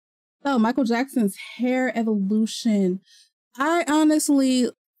Oh, Michael Jackson's hair evolution. I honestly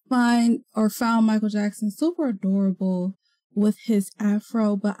found Michael Jackson super adorable with his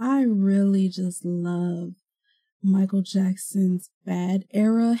afro, but I really just love Michael Jackson's bad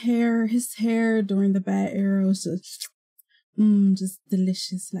era hair. His hair during the bad era was just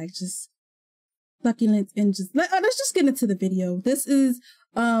delicious, like just succulent, and just let's just get into the video. This is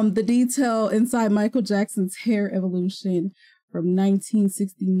the detail inside Michael Jackson's hair evolution from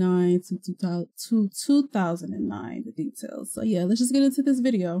 1969 to 2009, the details. So yeah, let's just get into this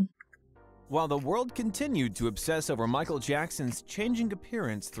video. While the world continued to obsess over Michael Jackson's changing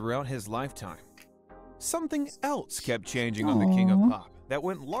appearance throughout his lifetime, something else kept changing on the King of Pop that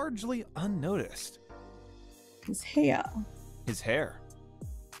went largely unnoticed. His hair. His hair.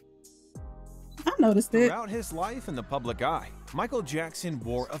 I noticed it. Throughout his life in the public eye, Michael Jackson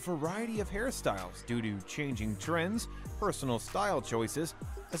wore a variety of hairstyles due to changing trends, personal style choices,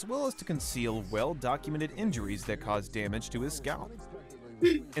 as well as to conceal well-documented injuries that caused damage to his scalp.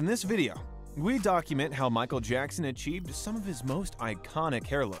 In this video, we document how Michael Jackson achieved some of his most iconic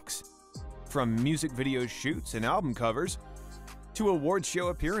hair looks, from music video shoots and album covers to award show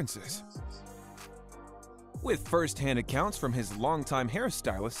appearances, with first-hand accounts from his longtime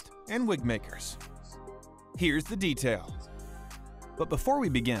hairstylist and wig makers. Here's the detail. But before we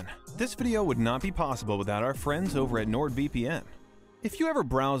begin, this video would not be possible without our friends over at NordVPN. If you ever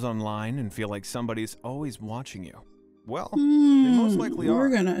browse online and feel like somebody's always watching you, well, they most likely are. We're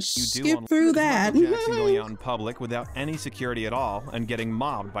gonna skip through that. Michael Jackson going out in public without any security at all and getting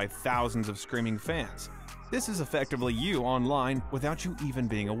mobbed by thousands of screaming fans. This is effectively you online without you even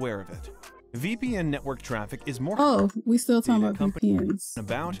being aware of it. VPN network traffic is more we still talking about VPNs.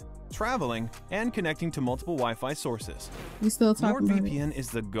 About traveling and connecting to multiple Wi-Fi sources. We still talking about NordVPN is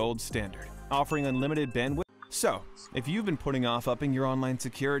the gold standard, offering unlimited bandwidth. So, if you've been putting off upping your online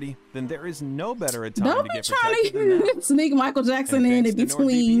security, then there is no better a time to get protected than now. Sneak Michael Jackson in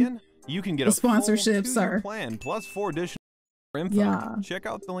between you can get the sponsorship, sir. Plan plus 4 additional info. Yeah. Check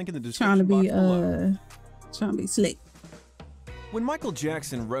out the link in the description box below. Trying to be slick. When Michael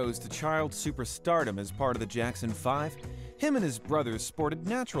Jackson rose to child superstardom as part of the Jackson 5, him and his brothers sported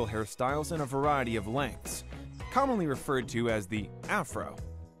natural hairstyles in a variety of lengths, commonly referred to as the afro.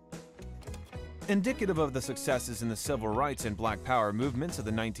 Indicative of the successes in the civil rights and Black Power movements of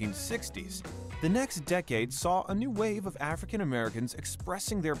the 1960s, the next decade saw a new wave of African Americans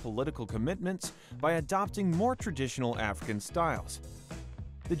expressing their political commitments by adopting more traditional African styles.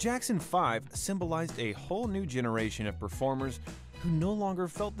 The Jackson 5 symbolized a whole new generation of performers who no longer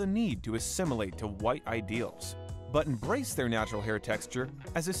felt the need to assimilate to white ideals, but embraced their natural hair texture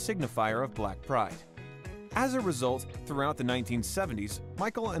as a signifier of Black pride. As a result, throughout the 1970s,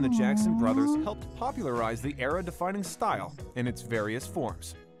 Michael and the Jackson brothers helped popularize the era-defining style in its various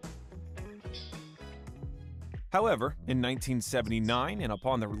forms. However, in 1979 and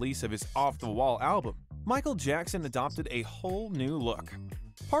upon the release of his Off the Wall album, Michael Jackson adopted a whole new look.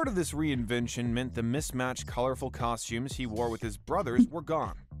 Part of this reinvention meant the mismatched colorful costumes he wore with his brothers were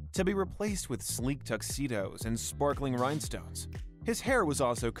gone, to be replaced with sleek tuxedos and sparkling rhinestones. His hair was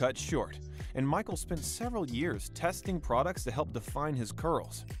also cut short, and Michael spent several years testing products to help define his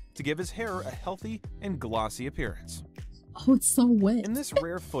curls, to give his hair a healthy and glossy appearance. Oh, it's so wet. In this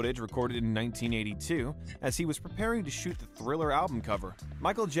rare footage recorded in 1982, as he was preparing to shoot the Thriller album cover,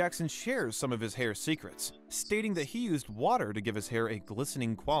 Michael Jackson shares some of his hair secrets, stating that he used water to give his hair a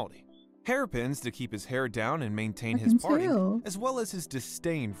glistening quality, hairpins to keep his hair down and maintain his parting, as well as his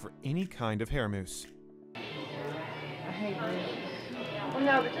disdain for any kind of hair mousse. I hate it. Well,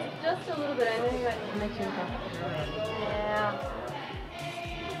 no, but just a little bit. I know you got to make sure Yeah.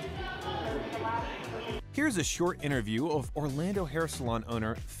 Here's a short interview of Orlando hair salon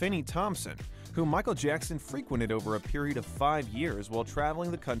owner Finney Thompson, whom Michael Jackson frequented over a period of 5 years while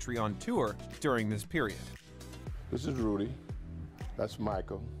traveling the country on tour during this period. This is Rudy. That's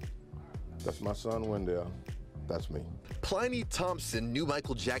Michael. That's my son Wendell. That's me. Pliny Thompson knew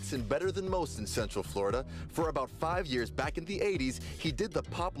Michael Jackson better than most in Central Florida. For about 5 years back in the 80s, he did the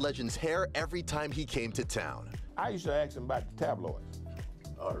pop legend's hair every time he came to town. I used to ask him about the tabloids.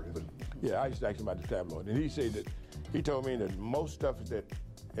 Oh, really? Yeah, I used to ask him about the tabloid. And he told me that most stuff that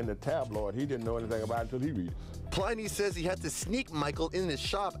in the tabloid, he didn't know anything about until he read it. Pliny says he had to sneak Michael in his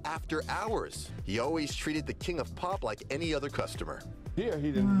shop after hours. He always treated the King of Pop like any other customer. Here,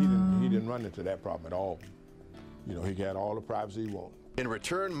 he didn't run into that problem at all. You know, he had all the privacy he wanted. In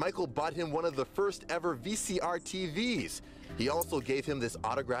return, Michael bought him one of the first ever VCR TVs. He also gave him this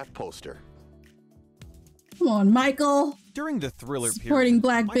autographed poster. Come on, Michael. During the Thriller supporting period,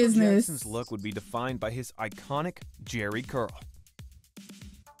 black Michael business. Jackson's look would be defined by his iconic Jerry curl.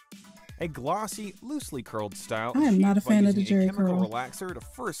 a glossy, loosely curled style I am not a achieved by fan of the using Jerry a chemical curl. relaxer to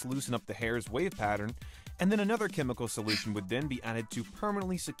first loosen up the hair's wave pattern, and then another chemical solution would then be added to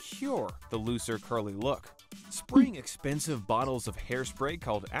permanently secure the looser, curly look. Spraying expensive bottles of hairspray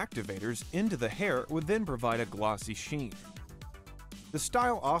called activators into the hair would then provide a glossy sheen. The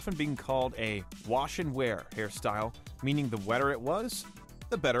style often being called a wash and wear hairstyle, meaning the wetter it was,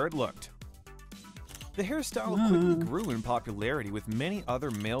 the better it looked. The hairstyle quickly grew in popularity with many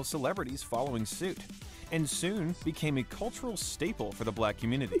other male celebrities following suit, and soon became a cultural staple for the black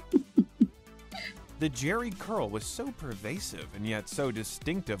community. The Jerry curl was so pervasive and yet so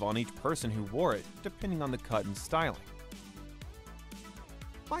distinctive on each person who wore it, depending on the cut and styling.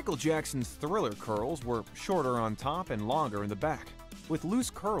 Michael Jackson's Thriller curls were shorter on top and longer in the back, with loose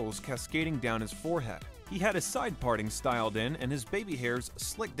curls cascading down his forehead. He had his side parting styled in and his baby hairs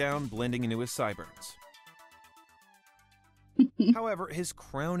slicked down, blending into his sideburns. However, his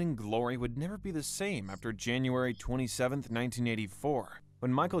crowning glory would never be the same after January 27, 1984.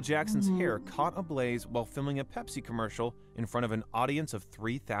 When Michael Jackson's hair caught ablaze while filming a Pepsi commercial in front of an audience of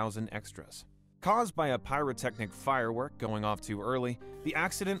 3,000 extras. Caused by a pyrotechnic firework going off too early, the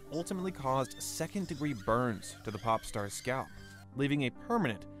accident ultimately caused second-degree burns to the pop star's scalp, leaving a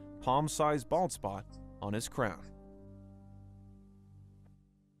permanent, palm-sized bald spot on his crown.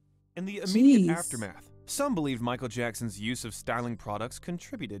 In the immediate aftermath, some believed Michael Jackson's use of styling products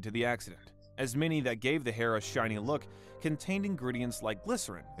contributed to the accident, as many that gave the hair a shiny look contained ingredients like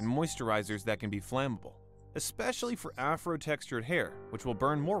glycerin and moisturizers that can be flammable, especially for afro-textured hair, which will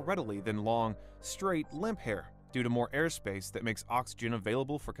burn more readily than long, straight, limp hair due to more airspace that makes oxygen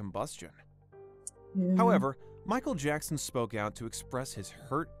available for combustion. However, Michael Jackson spoke out to express his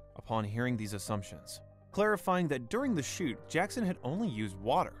hurt upon hearing these assumptions, clarifying that during the shoot, Jackson had only used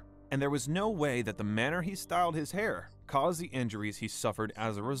water, and there was no way that the manner he styled his hair caused the injuries he suffered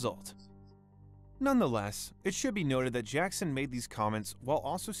as a result. Nonetheless, it should be noted that Jackson made these comments while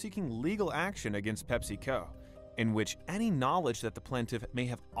also seeking legal action against PepsiCo, in which any knowledge that the plaintiff may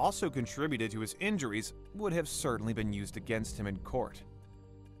have also contributed to his injuries would have certainly been used against him in court.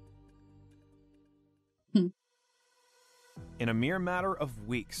 In a mere matter of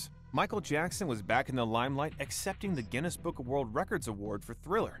weeks, Michael Jackson was back in the limelight, accepting the Guinness Book of World Records Award for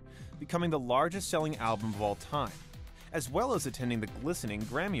Thriller, becoming the largest-selling album of all time, as well as attending the glistening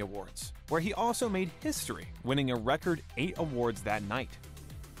Grammy Awards, where he also made history, winning a record 8 awards that night.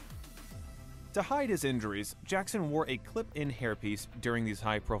 To hide his injuries, Jackson wore a clip-in hairpiece during these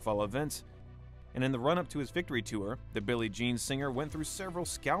high-profile events, and in the run-up to his victory tour, the Billie Jean singer went through several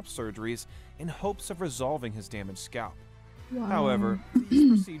scalp surgeries in hopes of resolving his damaged scalp. However, these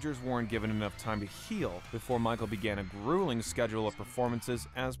procedures weren't given enough time to heal before Michael began a grueling schedule of performances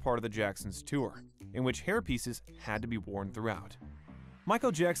as part of the Jacksons tour, in which hairpieces had to be worn throughout.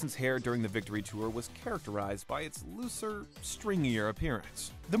 Michael Jackson's hair during the Victory Tour was characterized by its looser, stringier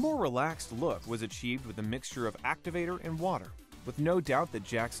appearance. The more relaxed look was achieved with a mixture of activator and water, with no doubt that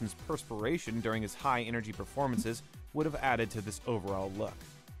Jackson's perspiration during his high-energy performances would have added to this overall look.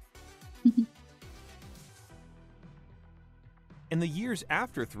 In the years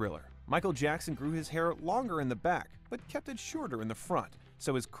after Thriller, Michael Jackson grew his hair longer in the back, but kept it shorter in the front,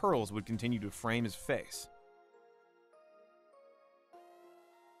 so his curls would continue to frame his face.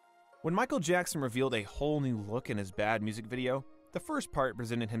 When Michael Jackson revealed a whole new look in his Bad music video, the first part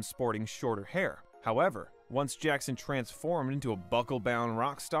presented him sporting shorter hair. However, once Jackson transformed into a buckle-bound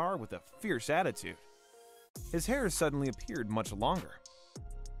rock star with a fierce attitude, his hair suddenly appeared much longer.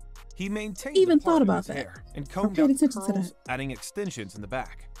 He maintained Even the part thought of about his that. hair and combed Paid out the attention to curls, that. adding extensions in the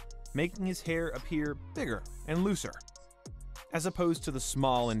back, making his hair appear bigger and looser, as opposed to the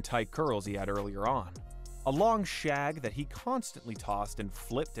small and tight curls he had earlier on. A long shag that he constantly tossed and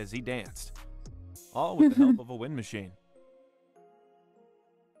flipped as he danced, all with the help of a wind machine.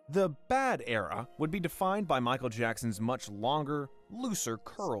 The Bad era would be defined by Michael Jackson's much longer, looser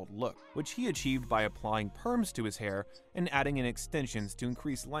curled look, which he achieved by applying perms to his hair and adding in extensions to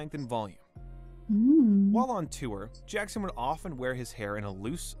increase length and volume. While on tour, Jackson would often wear his hair in a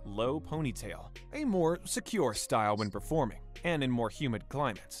loose, low ponytail, a more secure style when performing, and in more humid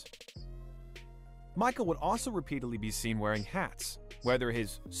climates. Michael would also repeatedly be seen wearing hats, whether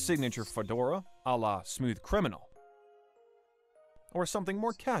his signature fedora, a la Smooth Criminal, or something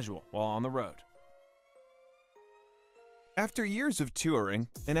more casual while on the road. After years of touring,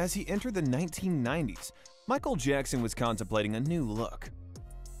 and as he entered the 1990s, Michael Jackson was contemplating a new look.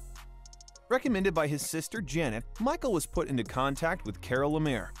 Recommended by his sister Janet, Michael was put into contact with Carol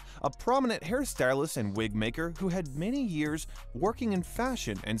Lemire, a prominent hairstylist and wig maker who had many years working in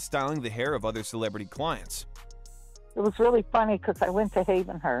fashion and styling the hair of other celebrity clients. It was really funny because I went to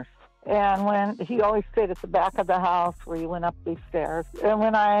Havenhurst And when he always stayed at the back of the house where you went up these stairs. And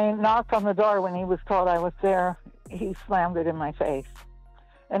when I knocked on the door when he was told I was there, he slammed it in my face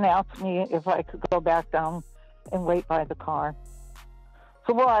and asked me if I could go back down and wait by the car.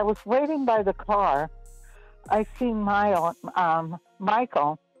 So while I was waiting by the car, I seen Michael,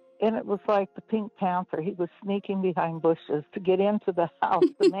 and it was like the Pink Panther. He was sneaking behind bushes to get into the house,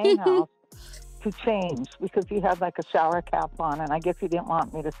 the main house, to change because he had like a shower cap on, and I guess he didn't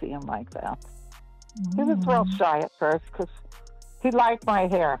want me to see him like that. He was real shy at first because he liked my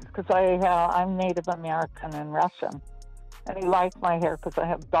hair because I'm Native American and Russian, and he liked my hair because I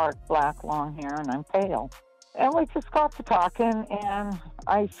have dark black long hair and I'm pale. And we just got to talking, and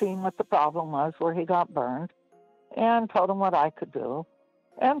I seen what the problem was, where he got burned, and told him what I could do.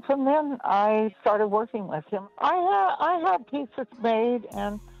 And from then, I started working with him. I had pieces made,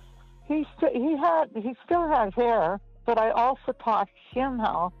 and he still had hair, but I also taught him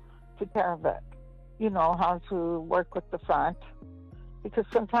how to take care of it. You know, how to work with the front, because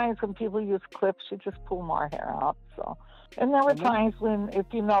sometimes when people use clips, you just pull more hair out. So, and there were times when, if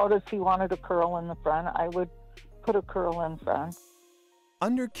you notice, he wanted a curl in the front, I would put a curl in front.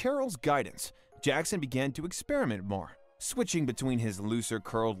 Under Carol's guidance, Jackson began to experiment more, switching between his looser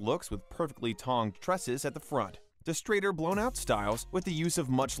curled looks with perfectly tongued tresses at the front to straighter blown-out styles with the use of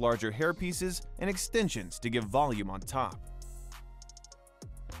much larger hairpieces and extensions to give volume on top.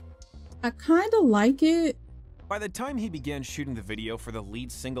 I kind of like it. By the time he began shooting the video for the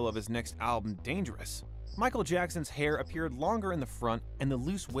lead single of his next album, Dangerous, Michael Jackson's hair appeared longer in the front, and the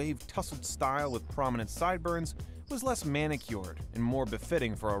loose wave tousled style with prominent sideburns was less manicured and more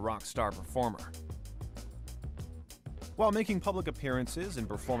befitting for a rock star performer. While making public appearances and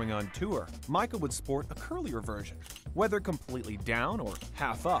performing on tour, Michael would sport a curlier version, whether completely down or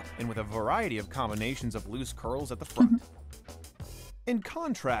half up, and with a variety of combinations of loose curls at the front. In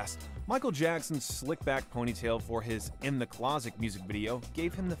contrast, Michael Jackson's slick-back ponytail for his In the Closet music video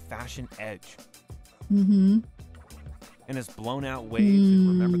gave him the fashion edge. And his blown-out waves in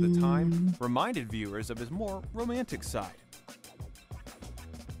Remember the Time reminded viewers of his more romantic side.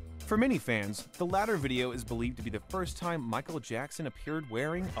 For many fans, the latter video is believed to be the first time Michael Jackson appeared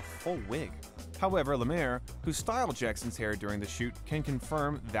wearing a full wig. However, Lemaire, who styled Jackson's hair during the shoot, can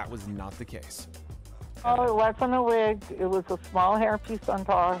confirm that was not the case. Oh, it wasn't a wig. It was a small hairpiece on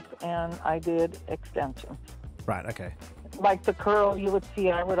top, and I did extensions. Right, okay. Like the curl you would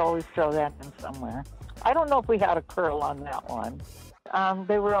see, I would always throw that in somewhere. I don't know if we had a curl on that one.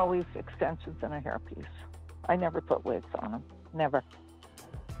 They were always extensions and a hairpiece. I never put wigs on them. Never.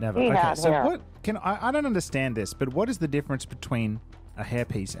 Never. He okay, had so hair. what I don't understand this, but what is the difference between a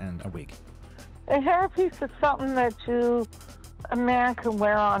hairpiece and a wig? A hairpiece is something that a man can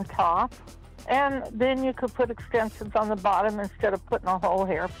wear on top, and then you could put extensions on the bottom instead of putting a whole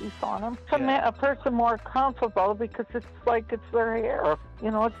hairpiece on them to make a person more comfortable, because it's like it's their hair. You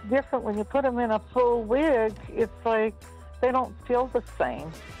know, it's different when you put them in a full wig. It's like they don't feel the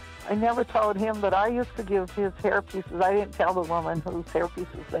same. I never told him, but I used to give his hairpieces. I didn't tell the woman whose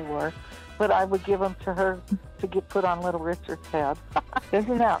hairpieces they were, but I would give them to her to get put on Little Richard's head.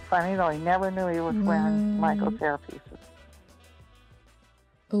 Isn't that funny, though? He never knew he was wearing Michael's hairpieces.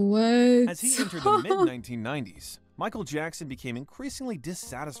 What? As he entered the mid-1990s, Michael Jackson became increasingly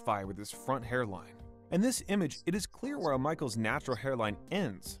dissatisfied with his front hairline. In this image, it is clear where Michael's natural hairline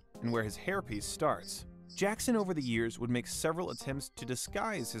ends and where his hairpiece starts. Jackson over the years would make several attempts to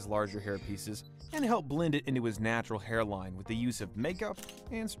disguise his larger hairpieces and help blend it into his natural hairline with the use of makeup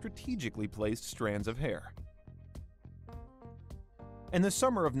and strategically placed strands of hair. In the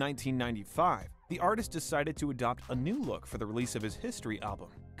summer of 1995, the artist decided to adopt a new look for the release of his History album,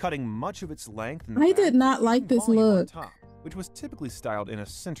 cutting much of its length in the I back did not and like this volume on look. top, which was typically styled in a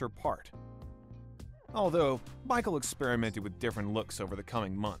center part. Although, Michael experimented with different looks over the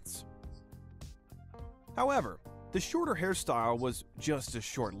coming months. However, the shorter hairstyle was just as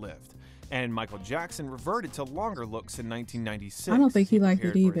short-lived, and Michael Jackson reverted to longer looks in 1996. I don't think he liked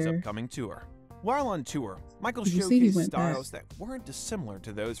it prepared for his either. upcoming tour. While on tour, Michael You see he showcased went styles that weren't dissimilar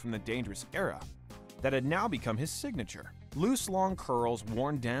to those from the Dangerous era that had now become his signature. Loose long curls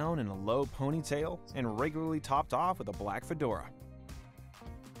worn down in a low ponytail and regularly topped off with a black fedora.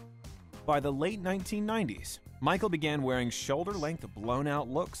 By the late 1990s, Michael began wearing shoulder-length blown-out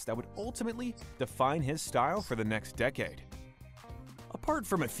looks that would ultimately define his style for the next decade. Apart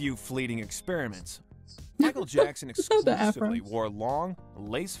from a few fleeting experiments, Michael Jackson exclusively wore long,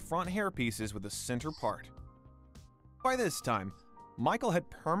 lace-front hairpieces with a center part. By this time, Michael had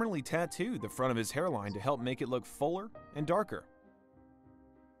permanently tattooed the front of his hairline to help make it look fuller and darker.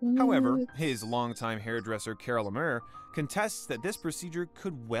 However, his longtime hairdresser Carol Lemaire contests that this procedure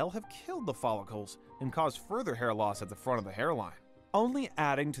could well have killed the follicles and caused further hair loss at the front of the hairline, only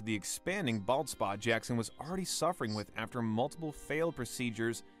adding to the expanding bald spot Jackson was already suffering with after multiple failed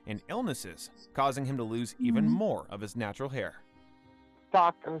procedures and illnesses, causing him to lose even more of his natural hair.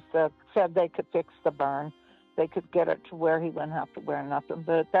 Doctors said they could fix the burn. They could get it to where he wouldn't have to wear nothing,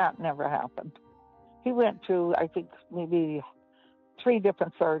 but that never happened. He went to, I think, maybe 3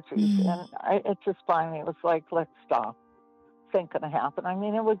 different surgeries, and it just finally, it was like, let's stop. This ain't gonna happen. I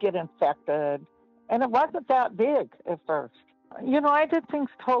mean, it would get infected, and it wasn't that big at first. You know, I did things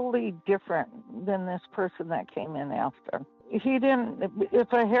totally different than this person that came in after. He didn't,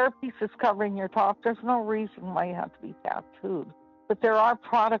 if a hairpiece is covering your top, there's no reason why you have to be tattooed. But there are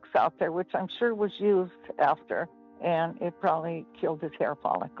products out there, which I'm sure was used after, and it probably killed his hair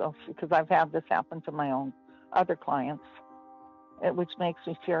follicles, because I've had this happen to my own other clients, which makes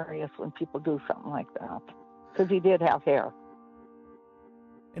me furious when people do something like that, because he did have hair.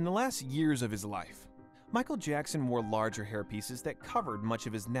 In the last years of his life, Michael Jackson wore larger hairpieces that covered much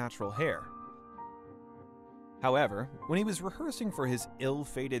of his natural hair. However, when he was rehearsing for his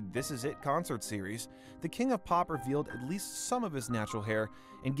ill-fated This Is It concert series, the King of Pop revealed at least some of his natural hair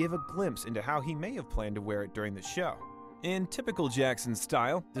and gave a glimpse into how he may have planned to wear it during the show. In typical Jackson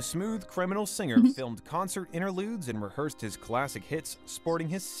style, the smooth criminal singer filmed concert interludes and rehearsed his classic hits sporting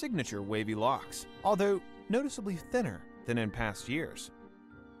his signature wavy locks, although noticeably thinner than in past years.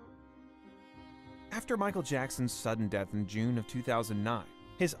 After Michael Jackson's sudden death in June of 2009,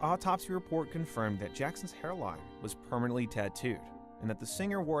 his autopsy report confirmed that Jackson's hairline was permanently tattooed and that the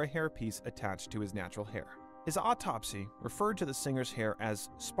singer wore a hairpiece attached to his natural hair. His autopsy referred to the singer's hair as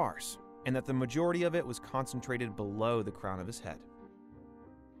sparse, and that the majority of it was concentrated below the crown of his head.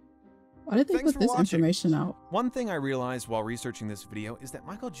 Why did they put this information out? One thing I realized while researching this video is that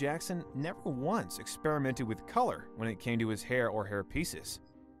Michael Jackson never once experimented with color when it came to his hair or hair pieces.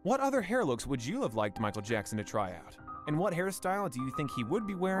 What other hair looks would you have liked Michael Jackson to try out? And what hairstyle do you think he would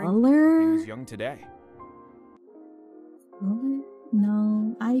be wearing if he was young today? Color?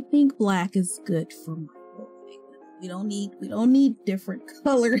 No, I think black is good for Michael. We don't need different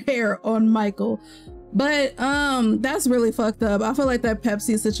color hair on Michael. But that's really fucked up. I feel like that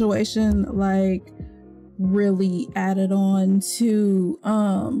Pepsi situation like really added on to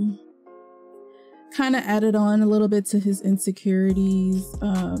kind of added on a little bit to his insecurities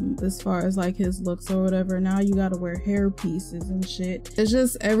as far as like his looks or whatever. Now you gotta wear hair pieces and shit. It's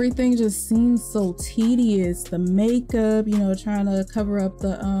just, everything just seems so tedious. The makeup, you know, trying to cover up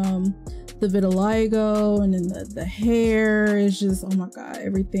the vitiligo, and then the hair is just, oh my god,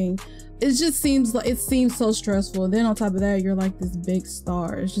 everything. It just seems like, it seems so stressful. And then on top of that, you're like this big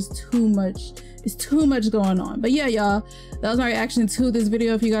star. It's just too much. It's too much going on. But yeah, y'all, that was my reaction to this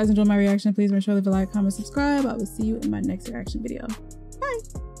video. If you guys enjoyed my reaction, please make sure to leave a like, comment, subscribe. I will see you in my next reaction video.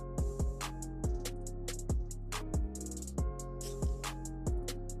 Bye.